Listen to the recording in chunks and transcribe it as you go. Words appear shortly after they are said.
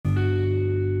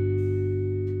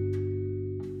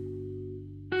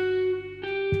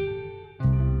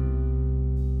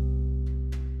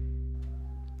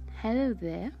Hello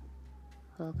there,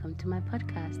 welcome to my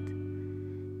podcast.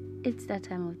 It's that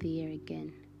time of the year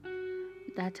again.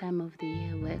 That time of the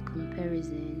year where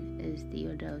comparison is the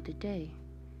order of the day.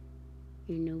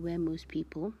 You know where most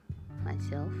people,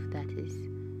 myself, that is,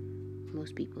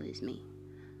 most people is me.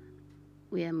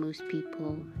 Where most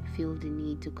people feel the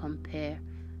need to compare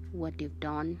what they've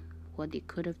done, what they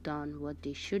could have done, what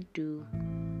they should do,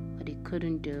 what they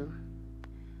couldn't do.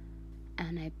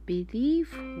 And I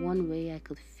believe one way I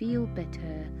could feel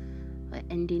better by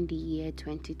ending the year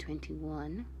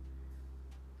 2021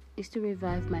 is to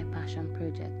revive my passion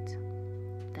project.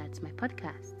 That's my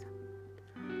podcast.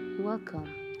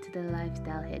 Welcome to the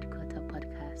Lifestyle Headquarter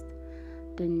podcast,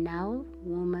 the now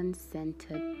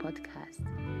woman-centered podcast,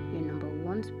 your number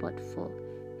one spot for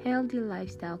healthy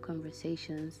lifestyle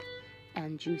conversations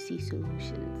and juicy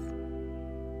solutions.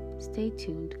 Stay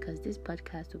tuned because this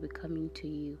podcast will be coming to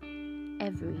you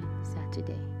every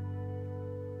Saturday.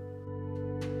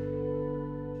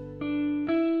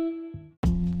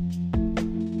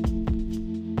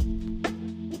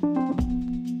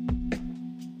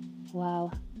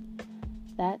 Wow,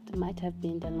 that might have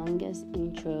been the longest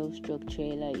intro stroke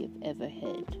trailer you've ever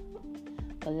heard.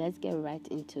 But let's get right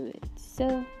into it.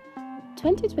 So,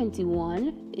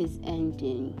 2021 is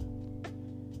ending.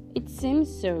 It seems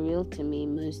surreal to me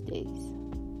most days.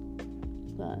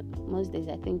 But most days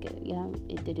I think,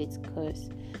 it did its course.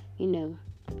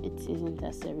 It isn't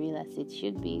as surreal as it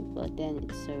should be, but then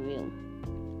it's surreal.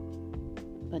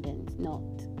 But then it's not.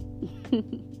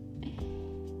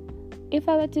 If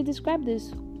I were to describe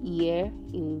this year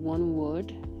in one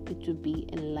word, it would be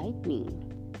enlightening.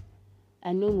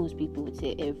 I know most people would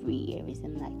say every year is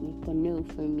enlightening, but no,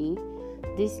 for me,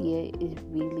 this year is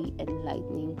really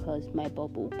enlightening because my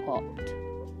bubble popped.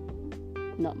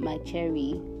 Not my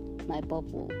cherry, my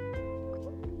bubble.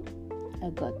 I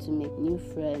got to make new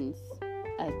friends.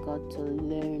 I got to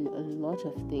learn a lot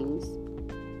of things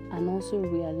and also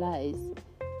realize,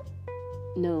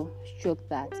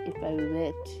 if I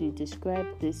were to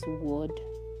describe this year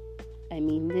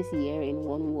in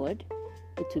one word,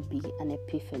 it would be an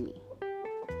epiphany.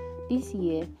 This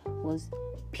year was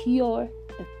pure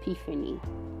epiphany.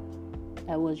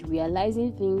 I was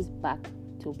realizing things back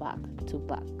to back to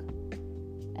back.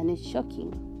 And it's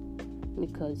shocking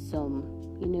because some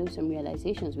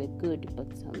realizations were good,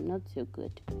 but some not so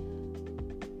good.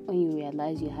 When you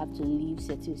realize you have to leave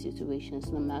certain situations,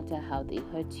 no matter how they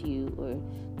hurt you or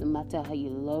no matter how you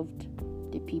loved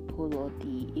the people or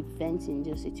the events in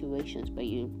those situations, but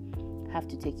you have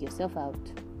to take yourself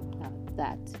out. Now,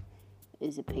 that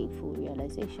is a painful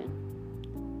realization.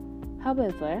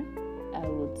 However, I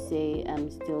would say I'm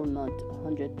still not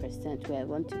 100% where I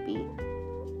want to be,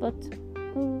 but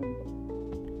who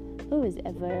is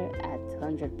ever at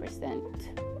 100%?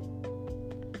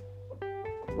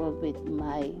 Well, with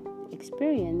my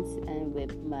experience and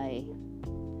with my,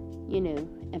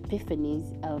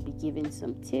 epiphanies, I'll be giving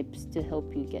some tips to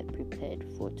help you get prepared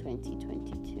for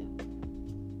 2022.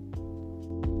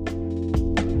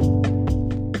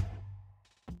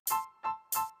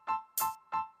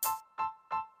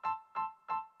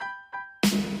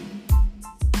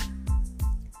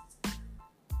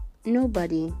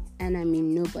 Nobody, and I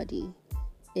mean nobody,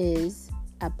 is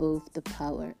above the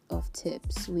power of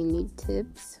tips. We need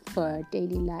tips for our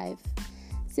daily life.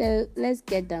 So let's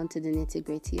get down to the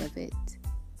nitty-gritty of it.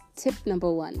 Tip number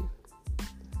 1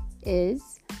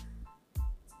 is,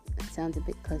 it sounds a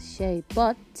bit cliche,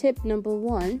 but tip number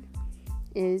 1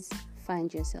 is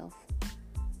find yourself.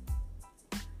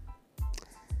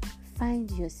 Find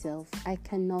yourself. I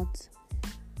cannot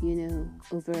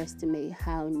overestimate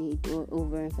or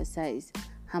overemphasize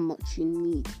how much you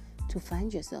need to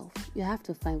find yourself. You have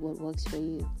to find what works for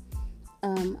you.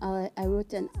 I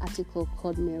wrote an article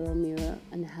called Mirror Mirror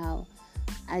on how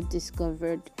I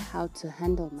discovered how to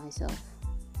handle myself.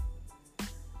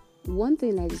 One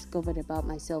thing I discovered about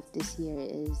myself this year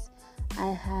is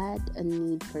I had a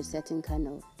need for a certain kind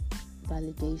of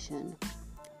validation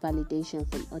from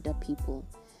other people.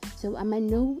 So I might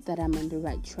know that I'm on the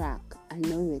right track. I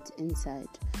know it inside.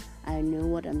 I know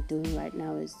what I'm doing right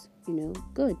now is,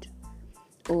 good.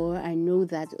 Or I know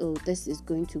that, this is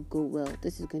going to go well.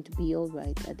 This is going to be all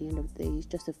right at the end of the day. It's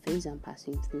just a phase I'm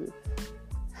passing through.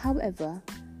 However,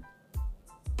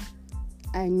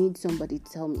 I need somebody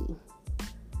to tell me.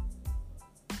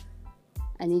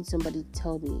 I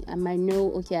might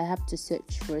know, I have to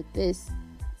search for this,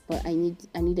 but I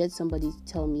needed somebody to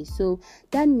tell me. So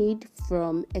that need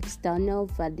from external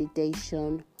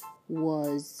validation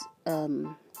was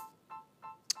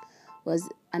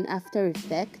an after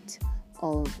effect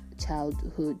of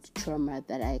childhood trauma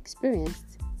that I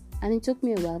experienced. And it took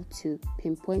me a while to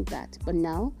pinpoint that. But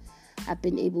now I've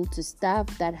been able to starve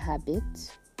that habit,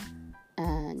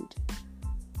 and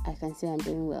I can say I'm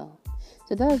doing well.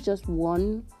 So that was just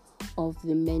one of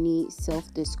the many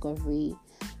self-discovery,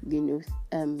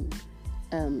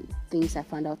 things I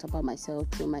found out about myself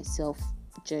through my self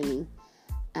journey.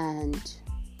 And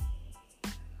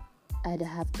I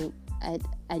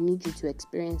need you to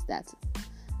experience that.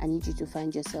 I need you to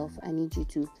find yourself.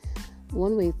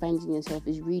 One way of finding yourself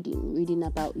is reading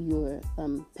about your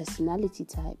personality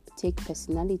type. Take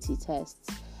personality tests,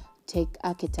 take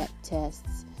archetype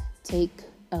tests, take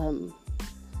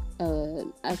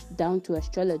down to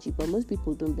astrology. But most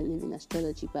people don't believe in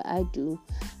astrology, but I do.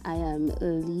 I am a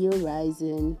Leo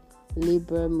rising,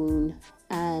 Libra moon,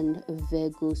 and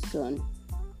Virgo sun.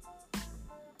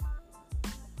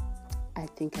 I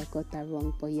think I got that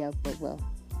wrong, but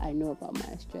I know about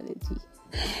my astrology.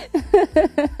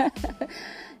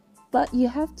 But you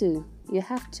have to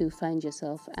find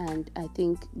yourself, and I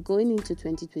think going into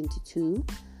 2022,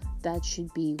 that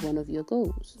should be one of your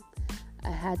goals.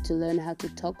 I had to learn how to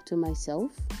talk to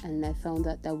myself, and I found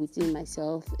out that within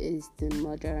myself is the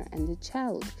mother and the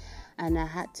child, and I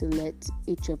had to let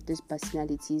each of these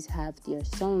personalities have their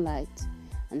sunlight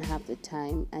and have the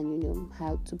time and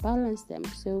how to balance them.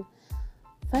 So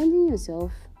finding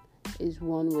yourself is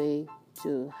one way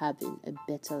to having a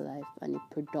better life and a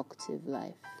productive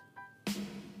life.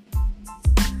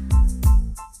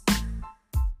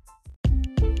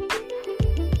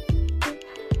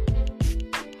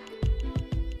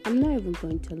 I'm not even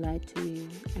going to lie to you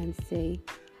and say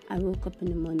I woke up in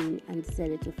the morning and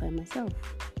decided to find myself,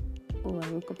 or I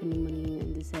woke up in the morning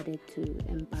and decided to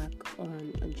embark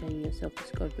on a journey of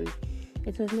self-discovery.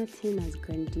 It was nothing as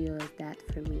grandiose as that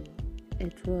for me.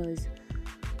 It was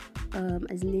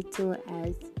as little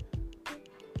as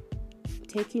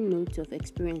taking note of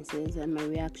experiences and my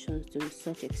reactions to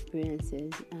such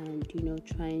experiences, and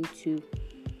trying to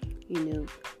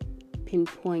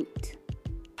pinpoint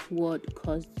what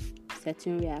caused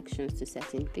certain reactions to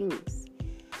certain things,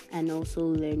 and also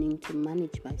learning to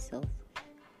manage myself.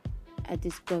 I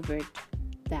discovered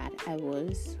that I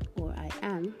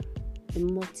am a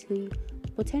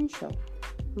multi-potential,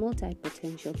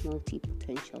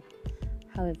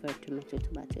 however,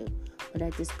 tomato. But I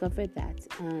discovered that,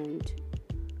 and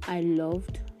I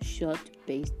loved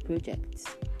short-based projects.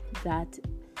 That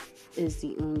is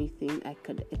the only thing I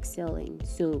could excel in.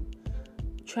 So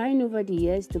trying over the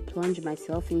years to plunge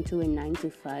myself into a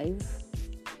 9-to-5,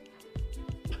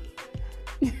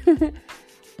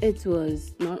 it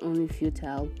was not only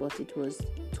futile, but it was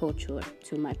torture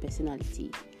to my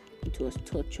personality. It was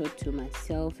torture to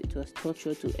myself. It was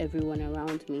torture to everyone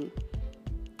around me.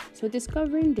 So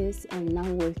discovering this and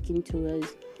now working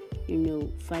towards,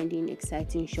 finding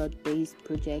exciting short-based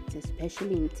projects,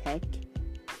 especially in tech,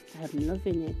 I'm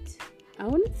loving it. I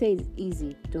wouldn't say it's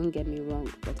easy, don't get me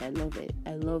wrong, but I love it.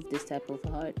 I love this type of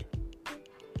hard.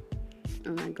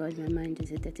 Oh my God, my mind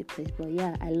is a dirty place. But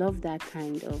yeah, I love that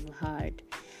kind of hard.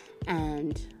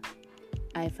 And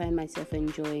I find myself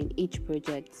enjoying each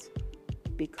project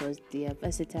because they are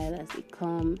versatile as they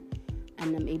come,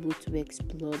 and I'm able to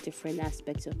explore different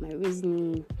aspects of my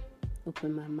reasoning,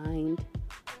 open my mind.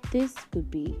 This could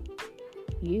be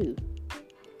you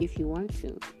if you want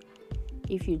to.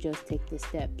 If you just take the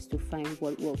steps to find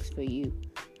what works for you.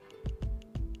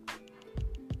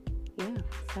 Yeah,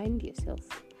 find yourself.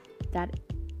 That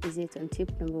is it on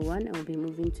tip number 1. I will be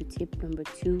moving to tip number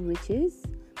 2, which is,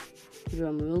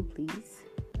 drum roll please,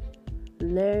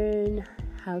 learn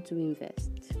how to invest.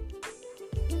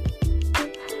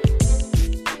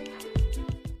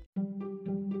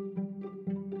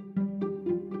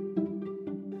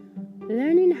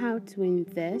 Learning how to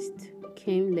invest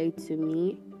came late to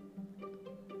me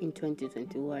in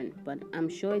 2021, but I'm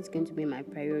sure it's going to be my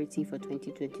priority for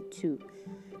 2022.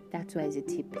 That's why it's a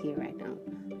tip here right now.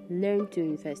 Learn to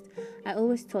invest. I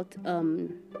always thought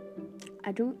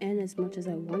I don't earn as much as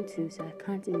I want to, so I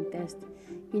can't invest.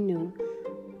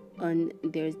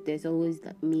 There's always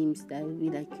that memes that will be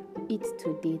like, eat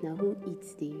today, now who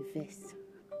eats they invest?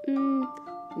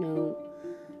 No.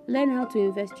 Learn how to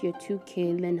invest your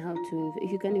 2K.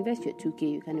 If you can invest your 2K,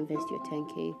 you can invest your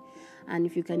 10K. And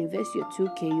if you can invest your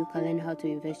 2K, you can learn how to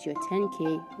invest your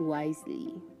 10K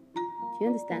wisely. Do you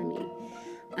understand me?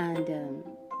 And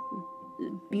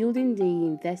building the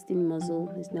investing muscle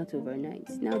is not overnight.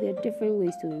 Now, there are different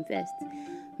ways to invest.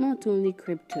 Not only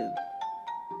crypto.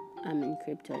 I'm in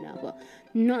crypto now, but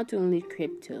not only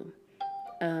crypto.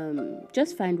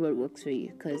 Just find what works for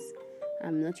you, because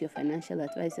I'm not your financial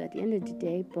advisor at the end of the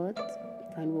day, but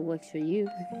find what works for you.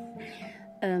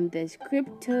 There's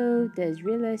crypto, there's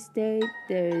real estate,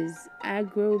 there's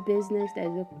agro business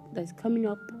that's coming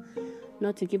up.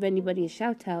 Not to give anybody a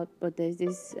shout out, but there's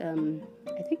this,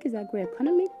 I think it's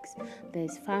agroeconomics.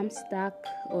 There's farm stack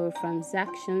or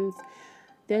transactions.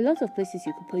 There are lots of places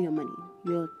you could put your money.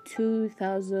 Your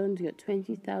 2,000, your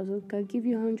 20,000 can give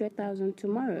you 100,000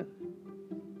 tomorrow.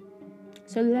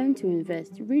 So learn to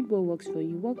invest. Read what works for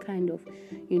you. What kind of,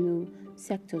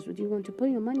 sectors would you want to put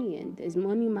your money in? There's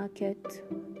money market.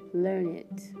 Learn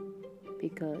it,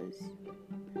 because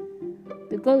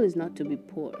the goal is not to be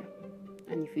poor.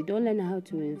 And if you don't learn how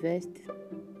to invest,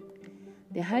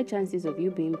 the high chances of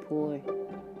you being poor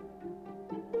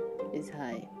is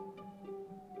high.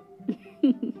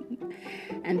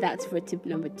 And that's for tip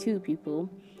number 2, people.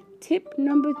 Tip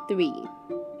number 3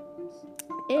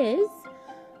 is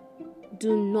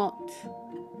do not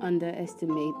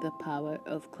underestimate the power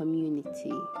of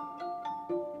community.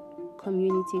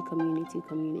 Community.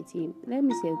 Let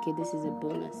me say, okay, this is a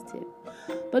bonus tip.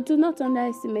 But do not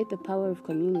underestimate the power of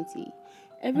community.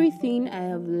 Everything I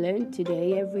have learned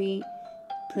today, every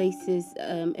place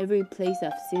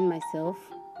I've seen myself,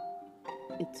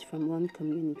 it's from one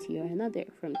community or another,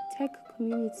 from tech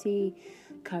community,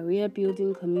 career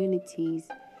building communities.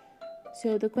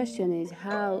 So the question is,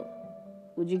 how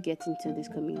would you get into this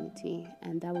community?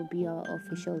 And that will be our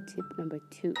official tip number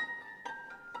 2.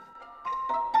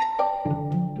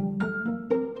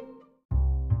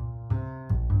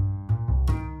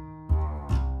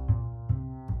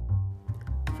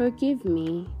 Forgive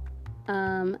me.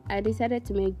 I decided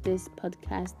to make this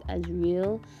podcast as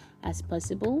real as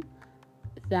possible.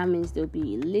 That means there'll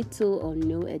be little or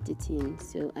no editing,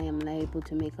 so I am liable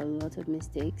to make a lot of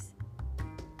mistakes,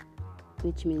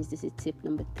 which means this is tip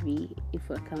number 3 if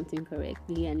we're counting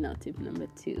correctly, and not tip number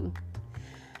 2.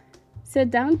 So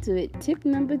down to it. Tip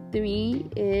number 3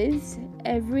 is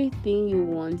everything you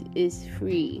want is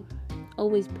free.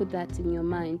 Always put that in your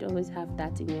mind. Always have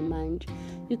that in your mind.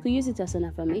 You could use it as an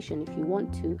affirmation if you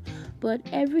want to, but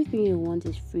everything you want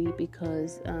is free,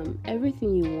 because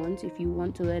everything you want, if you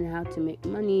want to learn how to make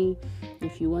money,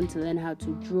 if you want to learn how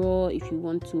to draw, if you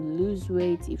want to lose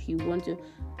weight, if you want to,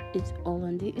 it's all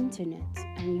on the internet.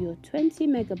 And your 20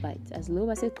 megabytes, as low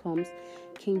as it comes,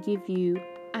 can give you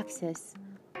access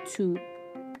to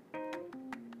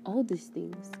all these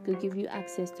things. Could give you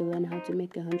access to learn how to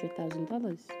make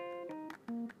 $100,000.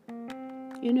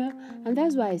 And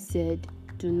that's why I said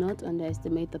do not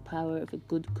underestimate the power of a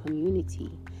good community,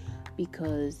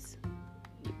 because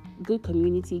good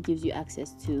community gives you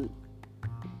access to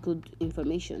good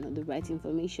information, or the right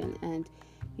information, and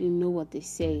you know what they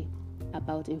say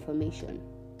about information.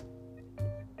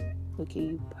 Okay,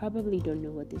 you probably don't know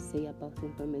what they say about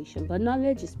information, but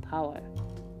knowledge is power.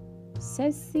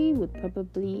 Ceci would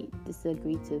probably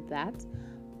disagree to that,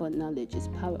 but knowledge is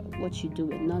power. What you do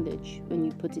with knowledge, when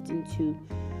you put it into,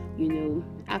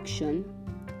 action,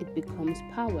 it becomes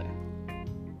power.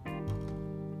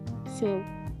 So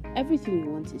everything you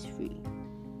want is free.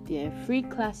 There are free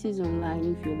classes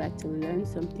online if you like to learn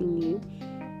something new.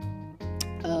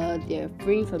 There are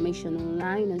free information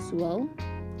online as well.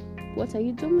 What are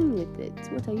you doing with it?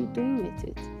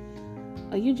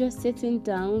 Are you just sitting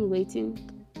down waiting?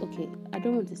 Okay, I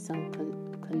don't want to sound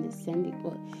condescending,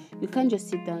 but you can't just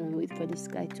sit down and wait for the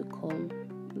sky to come.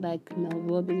 Like Mel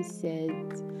Robbins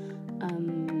said,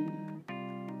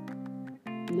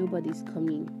 nobody's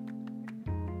coming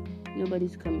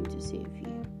to save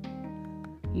you.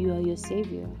 You are your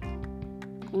savior.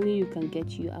 Only you can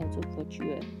get you out of what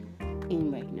you are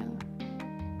in right now.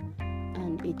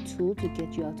 And a tool to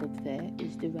get you out of there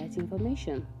is the right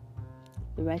information.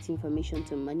 The right information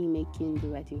to money making, the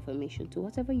right information to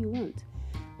whatever you want.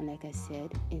 And like I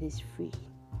said, it is free.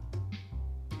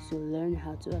 So learn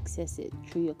how to access it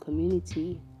through your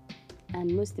community,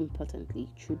 and most importantly,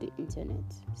 through the internet.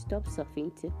 Stop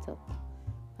surfing TikTok.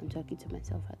 I'm talking to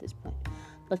myself at this point.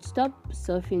 But stop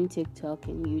surfing TikTok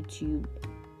and YouTube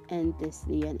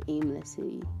endlessly and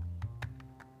aimlessly.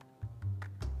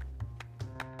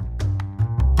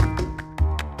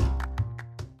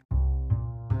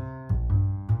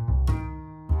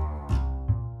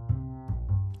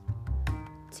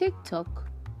 TikTok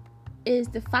is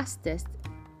the fastest,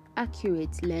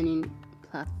 accurate learning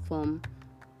platform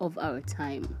of our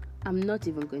time. I'm not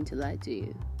even going to lie to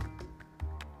you.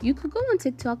 You could go on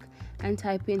TikTok and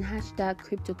type in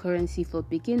 #cryptocurrency for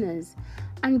beginners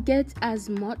and get as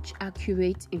much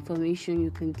accurate information you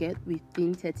can get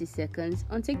within 30 seconds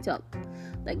on TikTok.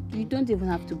 Like, you don't even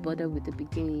have to bother with the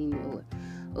beginning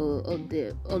or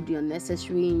the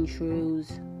unnecessary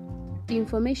intros. The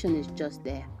information is just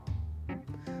there.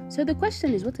 So the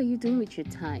question is, what are you doing with your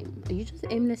time? Are you just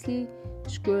aimlessly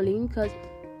scrolling? Because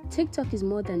TikTok is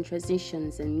more than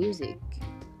transitions and music.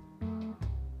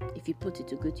 If you put it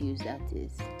to good use, that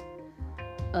is.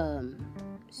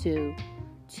 So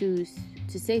to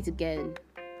say it again,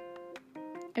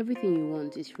 everything you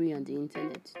want is free on the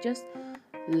internet. Just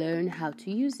learn how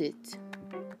to use it.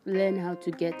 Learn how to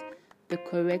get the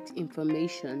correct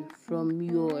information from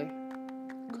your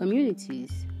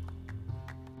communities.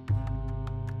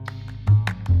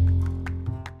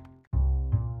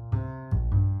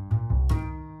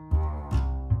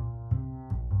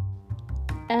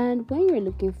 And when you're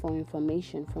looking for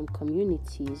information from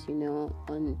communities,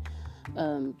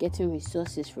 on getting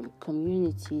resources from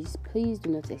communities, please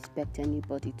do not expect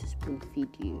anybody to spoon feed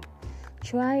you.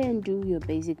 Try and do your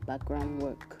basic background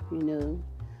work. You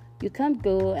can't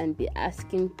go and be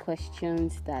asking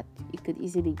questions that you could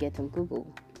easily get on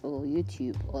Google or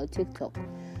YouTube or TikTok.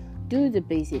 Do the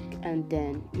basic, and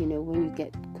then, when you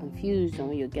get confused or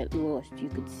when you get lost, you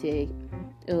could say,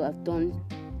 oh, I've done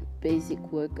basic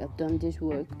work, I've done this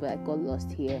work, but I got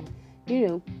lost here.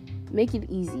 Make it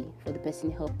easy for the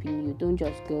person helping you. Don't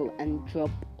just go and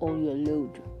drop all your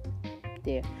load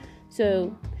there.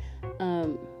 So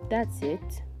that's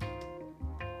it.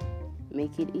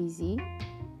 Make it easy.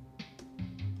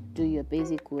 Do your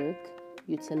basic work.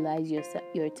 Utilize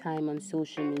your time on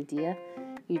social media.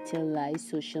 Utilize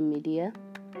social media.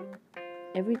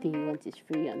 Everything you want is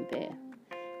free on there.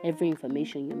 Every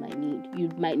information you might need. You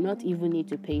might not even need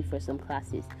to pay for some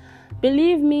classes.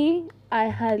 Believe me, I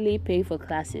hardly pay for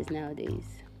classes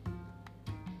nowadays.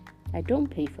 I don't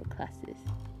pay for classes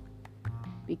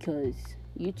because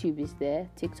YouTube is there,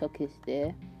 TikTok is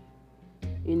there.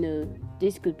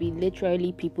 This could be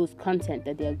literally people's content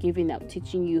that they are giving out,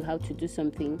 teaching you how to do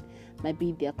something, might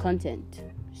be their content.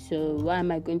 So why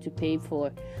am I going to pay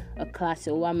for a class?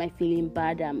 Or why am I feeling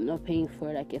bad I'm not paying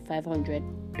for like a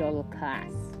 $500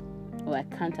 class? Or I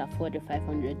can't afford a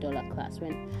 $500 class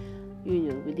when,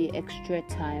 with the extra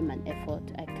time and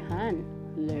effort, I can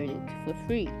learn it for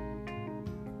free.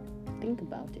 Think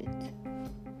about it.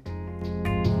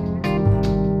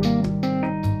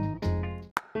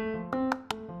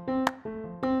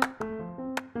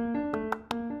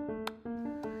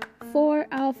 For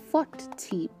our fourth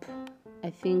tip, I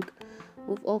think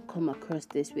we've all come across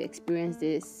this. We experience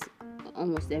this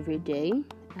almost every day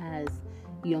as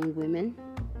young women.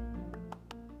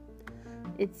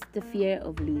 It's the fear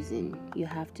of losing. You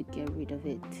have to get rid of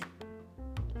it.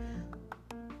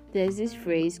 There's this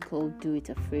phrase called do it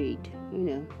afraid.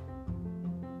 You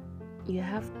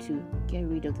have to get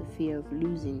rid of the fear of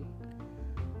losing,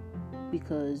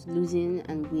 because losing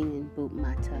and winning both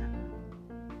matter.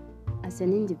 As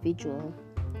an individual,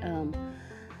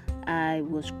 I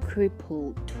was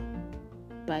crippled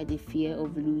by the fear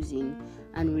of losing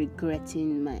and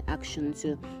regretting my action.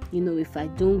 So, if I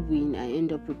don't win, I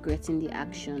end up regretting the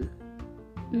action.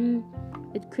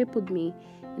 It crippled me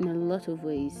in a lot of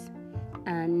ways.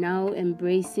 And now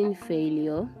embracing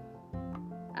failure,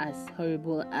 as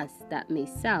horrible as that may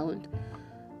sound,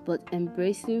 but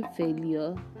embracing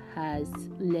failure has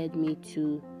led me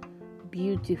to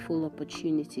beautiful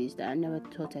opportunities that I never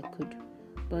thought I could.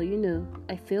 But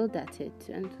I failed at it,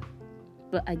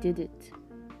 but I did it.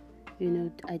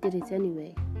 I did it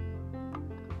anyway.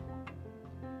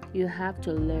 You have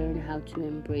to learn how to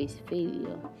embrace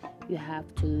failure. You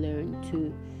have to learn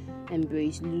to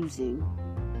embrace losing.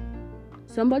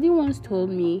 Somebody once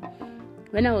told me,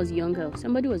 when I was younger,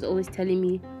 somebody was always telling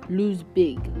me, lose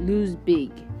big.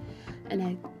 And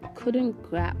I couldn't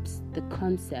grasp the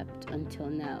concept until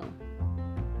now.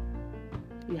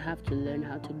 You have to learn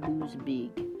how to lose big.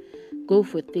 Go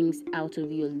for things out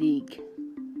of your league.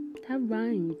 That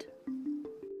rhymed.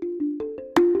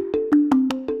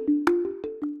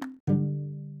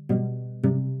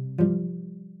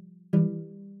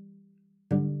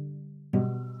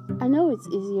 I know it's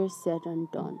easier said than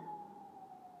done.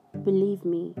 Believe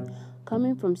me,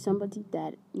 coming from somebody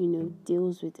that,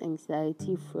 deals with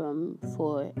anxiety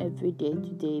for everyday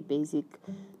to day basic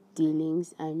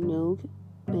dealings, I know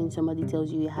when somebody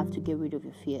tells you have to get rid of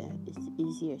your fear, it's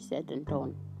easier said than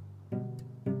done.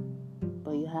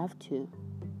 But you have to.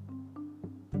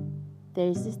 There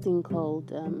is this thing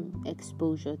called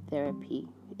exposure therapy.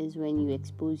 Is when you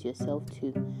expose yourself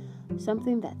to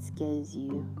something that scares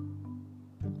you.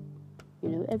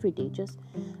 Every day, just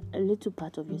a little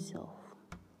part of yourself.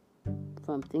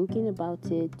 From thinking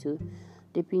about it to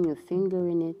dipping your finger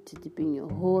in it to dipping your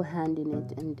whole hand in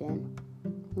it, and then,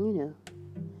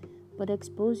 But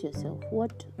expose yourself.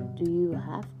 What do you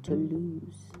have to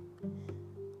lose?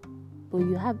 But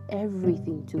you have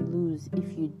everything to lose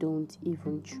if you don't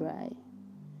even try.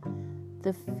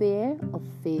 The fear of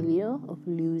failure, of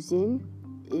losing,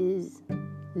 is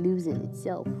losing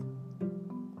itself.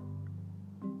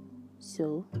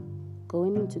 So,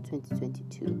 going into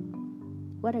 2022,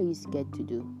 what are you scared to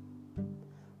do?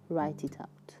 Write it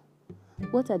out.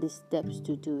 What are the steps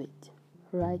to do it?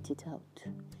 Write it out.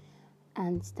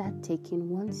 And start taking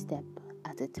one step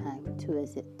at a time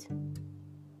towards it.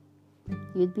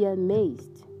 You'd be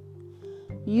amazed.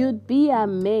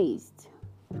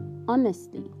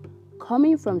 Honestly,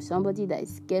 coming from somebody that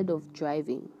is scared of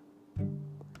driving.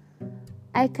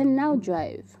 I can now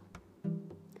drive.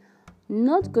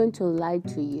 Not going to lie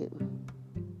to you.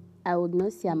 I would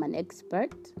not say I'm an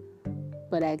expert,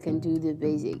 but I can do the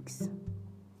basics.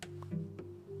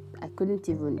 I couldn't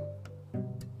even,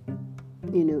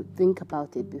 think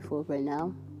about it before, but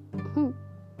now,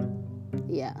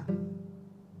 yeah,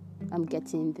 I'm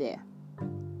getting there.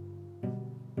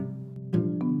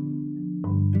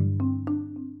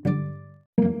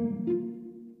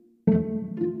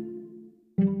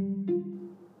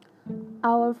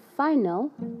 Our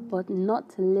final but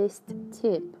not least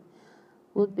tip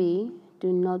would be,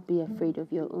 do not be afraid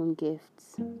of your own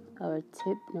gifts. Our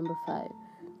tip number 5.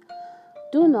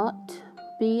 Do not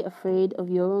be afraid of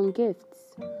your own gifts.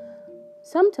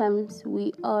 Sometimes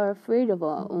we are afraid of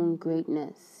our own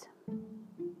greatness.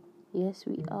 Yes,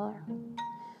 we are.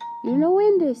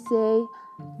 When they say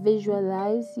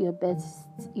visualize your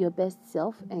best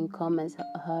self and come as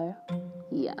her,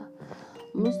 yeah,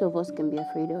 most of us can be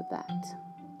afraid of that.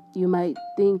 You might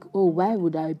think, why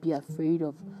would I be afraid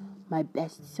of my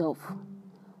best self?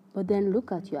 But then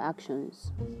look at your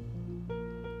actions.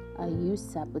 Are you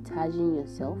sabotaging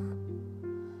yourself?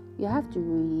 You have to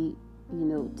really,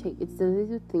 it's the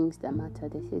little things that matter.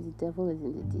 They say the devil is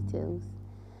in the details.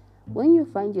 When you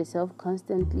find yourself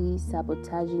constantly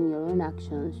sabotaging your own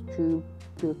actions through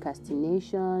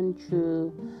procrastination,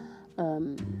 through,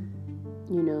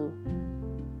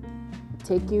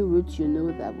 taking routes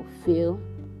that will fail,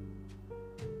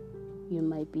 you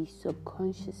might be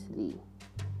subconsciously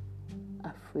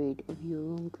afraid of your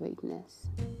own greatness.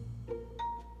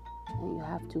 And you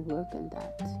have to work on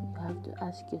that. You have to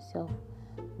ask yourself,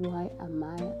 why am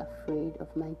I afraid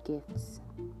of my gifts?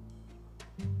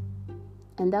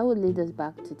 And that would lead us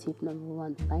back to tip number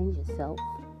 1. Find yourself.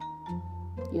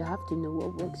 You have to know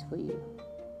what works for you.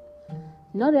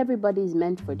 Not everybody is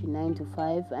meant for the 9 to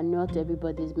 5, and not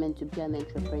everybody is meant to be an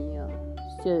entrepreneur.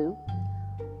 So,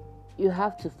 you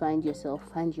have to find yourself,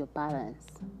 find your balance,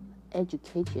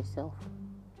 educate yourself.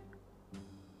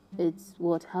 It's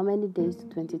how many days to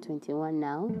 2021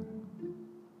 now?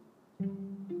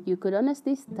 You could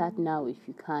honestly start now if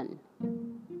you can.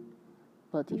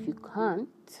 But if you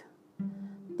can't,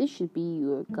 this should be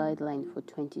your guideline for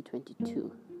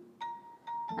 2022.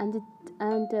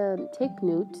 And take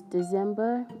note,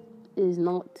 December is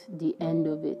not the end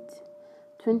of it.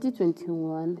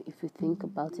 2021, if you think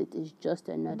about it, is just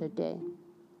another day.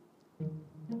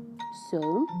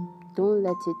 So, don't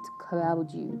let it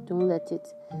cloud you. Don't let it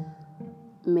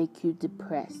make you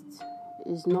depressed.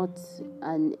 It's not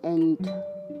an end.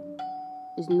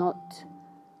 It's not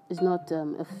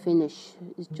a finish.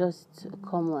 It's just a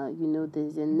comma.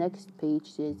 There's a next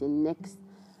page. There's a next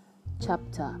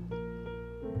chapter.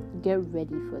 Get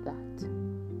ready for that.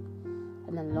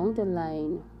 And along the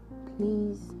line,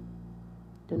 please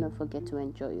do not forget to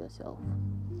enjoy yourself.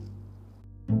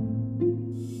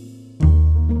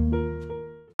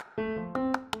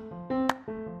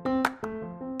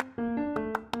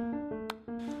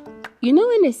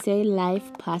 When they say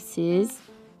life passes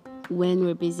when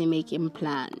we're busy making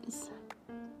plans,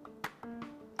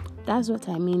 that's what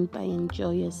I mean by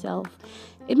enjoy yourself.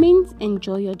 It means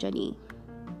enjoy your journey.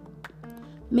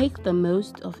 Make the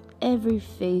most of every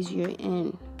phase you're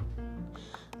in.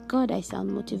 God, I sound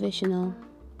motivational.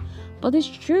 But it's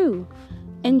true.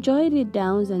 Enjoy the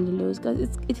downs and the lows,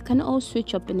 because it can all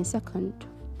switch up in a second.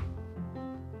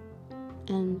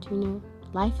 And,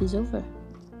 life is over.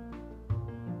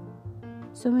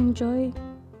 So enjoy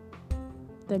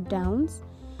the downs.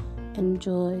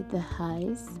 Enjoy the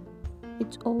highs.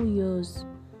 It's all yours.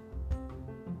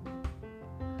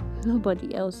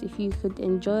 Nobody else. If you could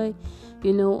enjoy,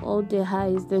 all the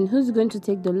highs, then who's going to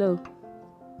take the low?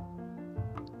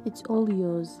 It's all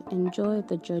yours. Enjoy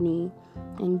the journey.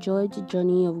 Enjoy the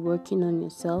journey of working on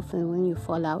yourself. And when you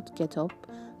fall out, get up,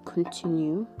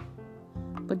 continue.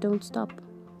 But don't stop,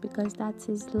 because that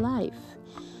is life.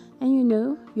 And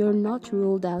you're not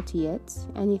ruled out yet.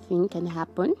 Anything can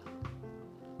happen.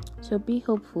 So be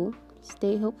hopeful.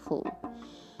 Stay hopeful.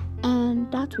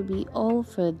 And that will be all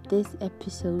for this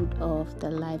episode of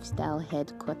the Lifestyle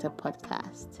Headquarter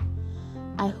podcast.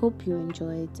 I hope you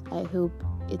enjoyed. I hope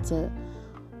it's a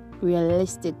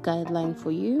realistic guideline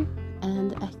for you,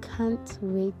 and I can't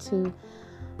wait to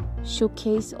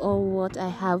showcase all what I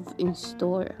have in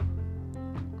store,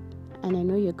 and I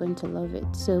know you're going to love it.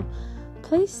 So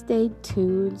please stay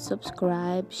tuned,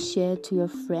 subscribe, share to your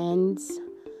friends,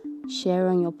 share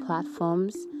on your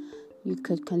platforms. You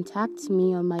could contact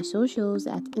me on my socials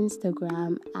at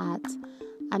Instagram at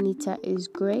Anita is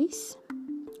Grace.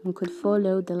 You could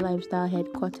follow the Lifestyle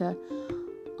Headquarter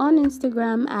on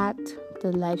Instagram at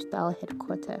the Lifestyle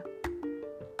Headquarter.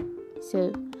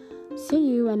 So see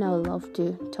you, and I would love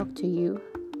to talk to you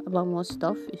about more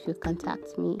stuff if you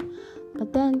contact me.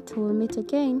 But then till we meet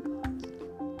again,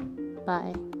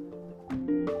 bye.